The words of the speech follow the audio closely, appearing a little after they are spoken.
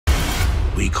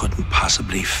We couldn't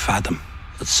possibly fathom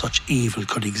that such evil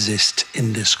could exist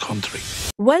in this country.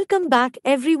 Welcome back,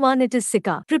 everyone. It is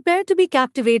Sika. Prepare to be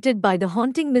captivated by the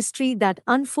haunting mystery that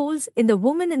unfolds in The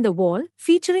Woman in the Wall,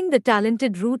 featuring the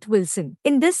talented Ruth Wilson.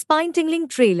 In this spine-tingling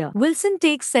trailer, Wilson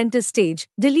takes center stage,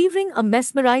 delivering a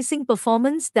mesmerizing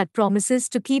performance that promises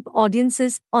to keep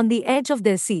audiences on the edge of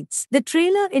their seats. The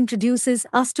trailer introduces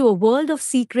us to a world of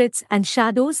secrets and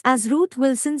shadows as Ruth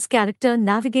Wilson's character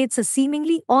navigates a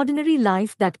seemingly ordinary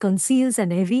life that conceals an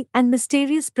heavy and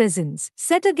mysterious presence.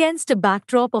 Set against a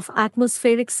backdrop of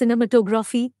atmospheric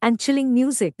cinematography and chilling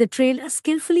music, the trailer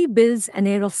skillfully builds an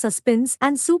air of suspense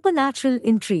and supernatural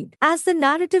intrigue. As the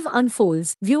narrative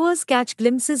unfolds, viewers catch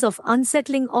glimpses of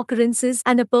unsettling occurrences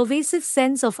and a pervasive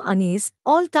sense of unease,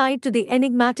 all tied to the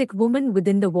enigmatic woman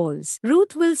within the walls.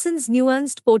 Ruth Wilson's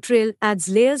nuanced portrayal adds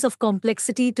layers of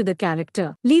complexity to the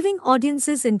character, leaving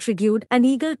audiences intrigued and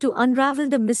eager to unravel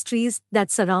the mysteries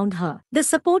that surround her. The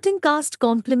supporting cast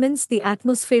complements the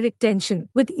atmospheric tension,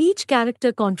 with each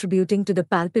character contributing to the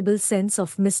palpable sense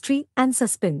of mystery and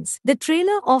suspense. The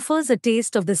trailer offers a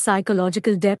taste of the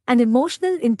psychological depth and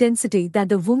emotional intensity that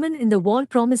The Woman in the Wall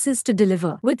promises to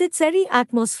deliver. With its airy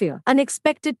atmosphere,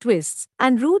 unexpected twists,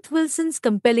 and Ruth Wilson's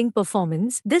compelling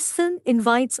performance, this film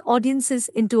invites audiences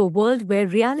into a world where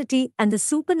reality and the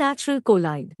supernatural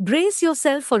collide. Brace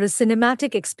yourself for a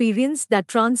cinematic experience that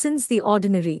transcends the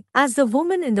ordinary, as The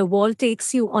Woman in the Wall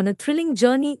takes you on a thrilling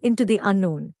journey into the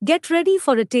unknown. Get ready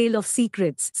for a tale of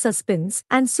secrets, suspense,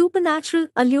 and supernatural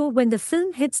allure when the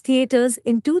film hits theaters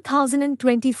in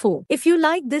 2024. If you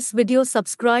like this video,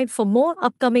 subscribe for more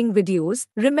upcoming videos.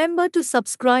 Remember to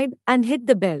subscribe and hit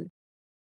the bell.